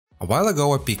A while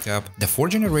ago I picked up the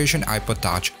 4th generation iPod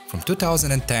Touch from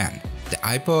 2010. The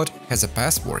iPod has a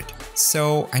password,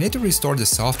 so I need to restore the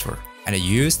software, and I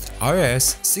used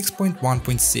iOS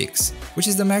 6.1.6, which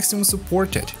is the maximum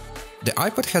supported. The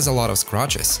iPod has a lot of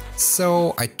scratches,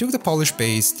 so I took the polish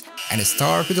paste and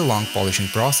started with the long polishing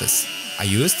process. I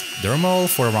used dermal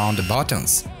for around the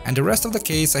buttons, and the rest of the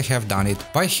case I have done it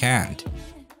by hand.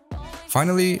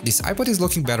 Finally, this iPod is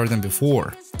looking better than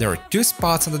before. There are 2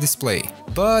 spots on the display,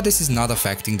 but this is not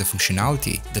affecting the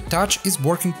functionality. The touch is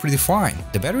working pretty fine,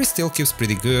 the battery still keeps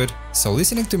pretty good, so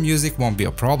listening to music won't be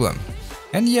a problem.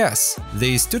 And yes,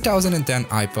 this 2010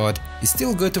 iPod is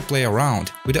still good to play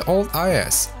around with the old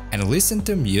iOS and listen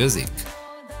to music.